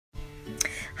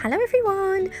Hello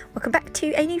everyone, welcome back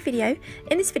to a new video.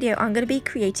 In this video I'm going to be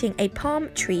creating a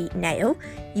palm tree nail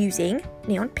using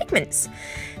neon pigments.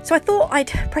 So I thought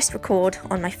I'd pressed record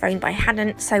on my phone but I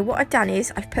hadn't, so what I've done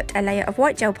is I've put a layer of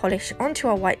white gel polish onto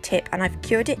our white tip and I've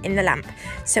cured it in the lamp.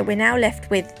 So we're now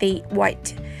left with the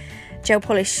white gel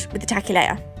polish with the tacky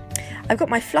layer. I've got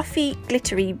my fluffy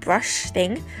glittery brush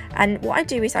thing, and what I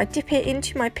do is I dip it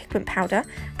into my pigment powder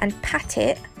and pat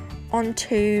it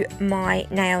onto my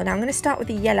nail. Now I'm going to start with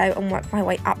the yellow and work my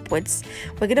way upwards.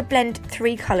 We're going to blend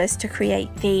 3 colours to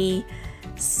create the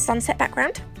sunset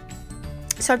background.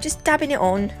 So I'm just dabbing it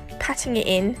on, patting it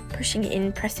in, pushing it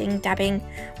in, pressing, dabbing,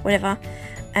 whatever.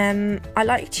 I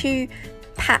like to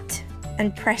pat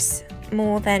and press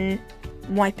more than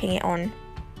wiping it on,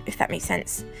 if that makes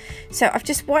sense. So I've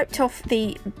just wiped off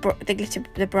the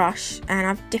brush and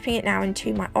I'm dipping it now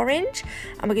into my orange,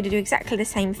 and we're going to do exactly the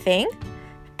same thing.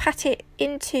 Pat it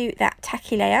into that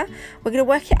tacky layer. We're going to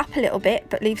work it up a little bit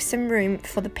but leave some room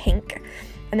for the pink,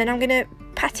 and then I'm going to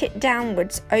pat it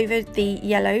downwards over the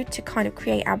yellow to kind of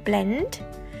create our blend,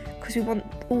 because we want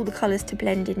all the colours to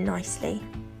blend in nicely.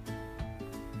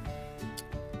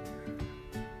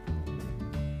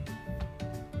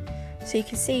 So you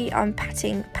can see I'm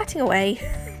patting away.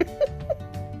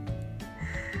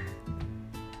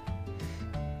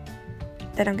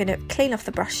 Then I'm going to clean off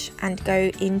the brush and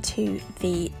go into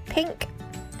the pink.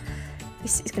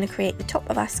 This is going to create the top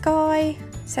of our sky.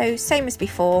 So same as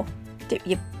before, dip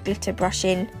your glitter brush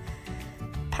in,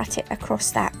 pat it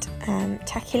across that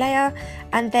tacky layer,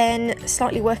 and then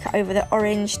slightly work it over the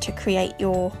orange to create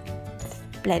your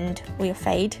blend or your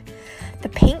fade. The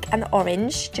pink and the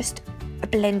orange just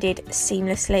blended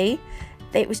seamlessly.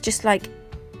 It was just like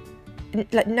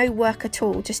no work at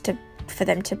all just for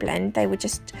them to blend. They were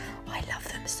just, oh, I love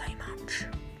them so much.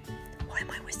 Why am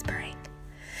I whispering?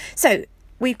 So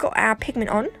we've got our pigment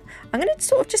on. I'm going to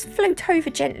sort of just float over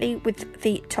gently with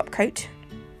the top coat.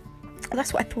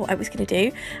 That's what I thought I was going to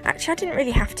do. Actually, I didn't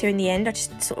really have to in the end. I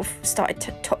just sort of started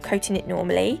top coating it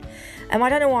normally. I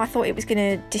don't know why I thought it was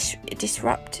going to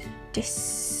disrupt,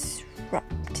 is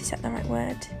that the right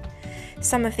word?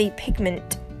 Some of the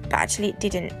pigment, but actually it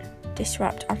didn't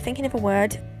disrupt. I'm thinking of a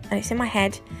word and it's in my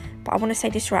head, but I want to say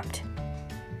disrupt.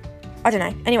 I don't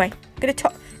know. Anyway, I'm going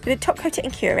to top coat it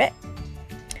and cure it.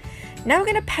 Now we're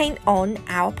going to paint on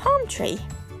our palm tree.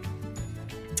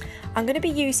 I'm going to be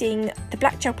using the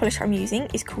black gel polish I'm using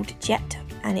is called Jet,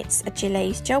 and it's a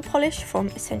Gillette's gel polish from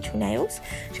Essential Nails.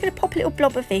 I'm just going to pop a little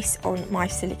blob of this on my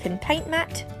silicone paint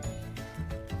mat.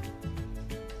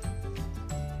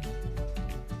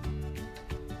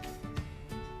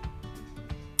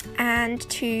 And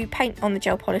to paint on the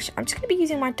gel polish, I'm just going to be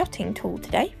using my dotting tool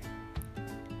today.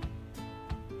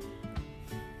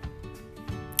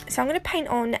 So I'm going to paint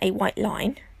on a white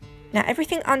line. Now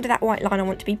everything under that white line I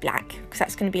want to be black, because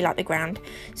that's going to be like the ground.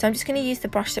 So I'm just going to use the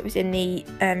brush that was in the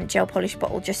gel polish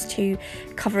bottle just to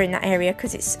cover in that area,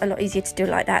 because it's a lot easier to do it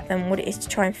like that than what it is to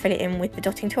try and fill it in with the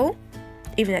dotting tool.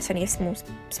 Even though it's only a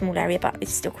small area, but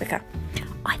it's still quicker.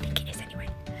 I think it is anyway.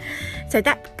 So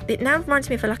it now reminds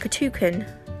me of like a toucan.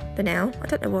 The nail, I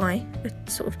don't know why,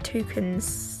 a sort of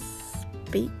toucan's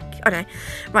beak, I don't know.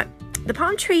 Right, the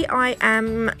palm tree, I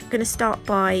am going to start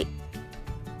by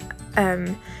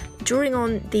drawing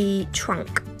on the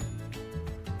trunk.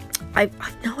 I've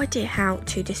no idea how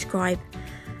to describe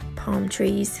palm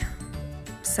trees,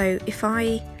 so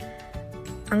I'm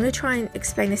going to try and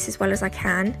explain this as well as I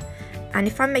can, and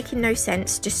if I'm making no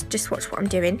sense, just watch what I'm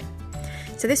doing.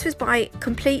 So this was by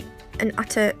complete and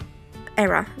utter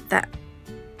error that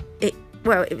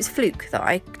it was fluke that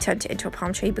I turned it into a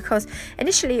palm tree, because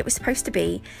initially it was supposed to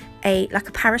be like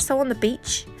a parasol on the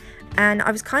beach, and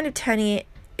I was kind of turning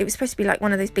it was supposed to be like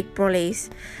one of those big brollies,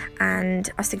 and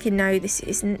I was thinking, no, this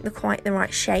isn't quite the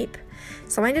right shape.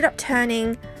 So I ended up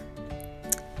turning,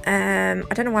 I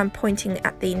don't know why I'm pointing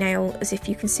at the nail as if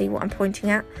you can see what I'm pointing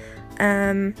at.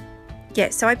 Yeah,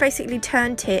 so I basically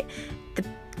turned it,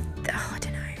 oh,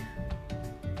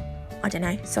 I don't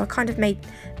know, so I kind of made,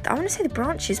 I want to say the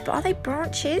branches, but are they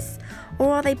branches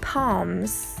or are they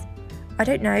palms? I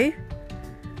don't know.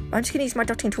 I'm just going to use my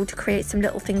dotting tool to create some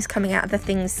little things coming out of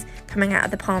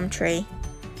the palm tree.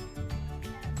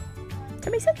 Does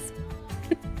that make sense?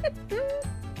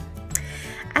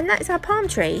 And that is our palm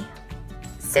tree.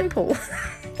 Simple.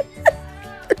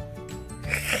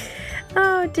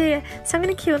 Oh dear. So I'm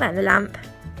going to cure that in the lamp.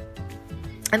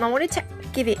 And I wanted to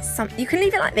give it some, you can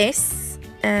leave it like this.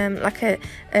 Like a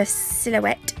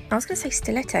silhouette, I was going to say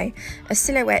stiletto, a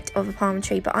silhouette of a palm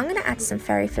tree, but I'm going to add some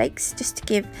fairy flakes just to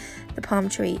give the palm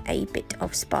tree a bit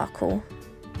of sparkle.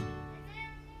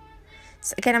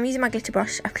 So again, I'm using my glitter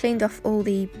brush. I've cleaned off all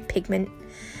the pigment.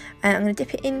 I'm going to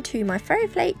dip it into my fairy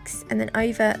flakes and then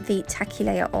over the tacky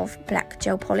layer of black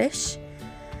gel polish.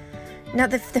 Now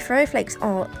the fairy flakes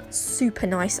are super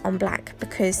nice on black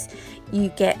because you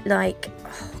get like,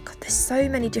 oh god, there's so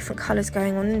many different colours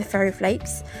going on in the fairy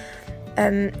flakes.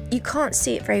 You can't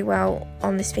see it very well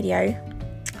on this video,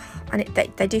 and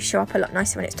they do show up a lot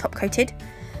nicer when it's top coated,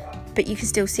 but you can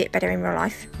still see it better in real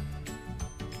life.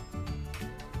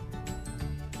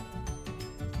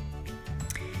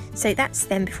 So that's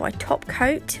them before I top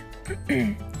coat.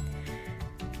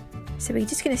 So we're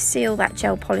just going to seal that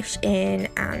gel polish in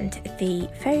and the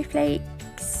fairy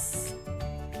flakes.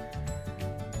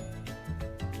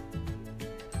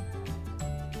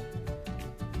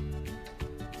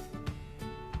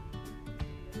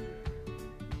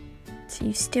 So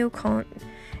you still can't,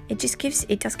 it does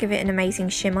give it an amazing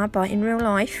shimmer, but in real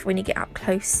life when you get up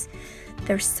close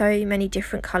there are so many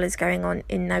different colours going on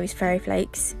in those fairy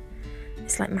flakes.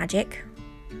 It's like magic.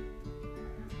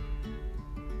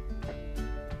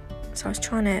 So I was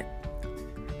trying to,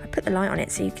 I put the light on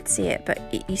it so you could see it, but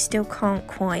you still can't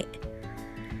quite.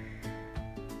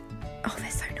 Oh, they're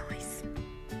so nice.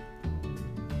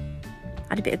 I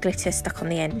had a bit of glitter stuck on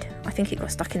the end. I think it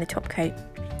got stuck in the top coat.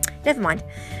 Never mind.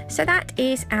 So that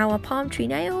is our palm tree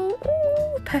nail.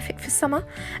 Ooh, perfect for summer.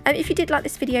 If you did like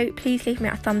this video, please leave me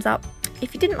a thumbs up.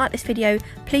 If you didn't like this video,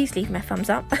 please leave me a thumbs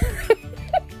up.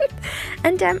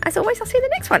 And as always, I'll see you in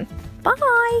the next one.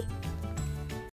 Bye!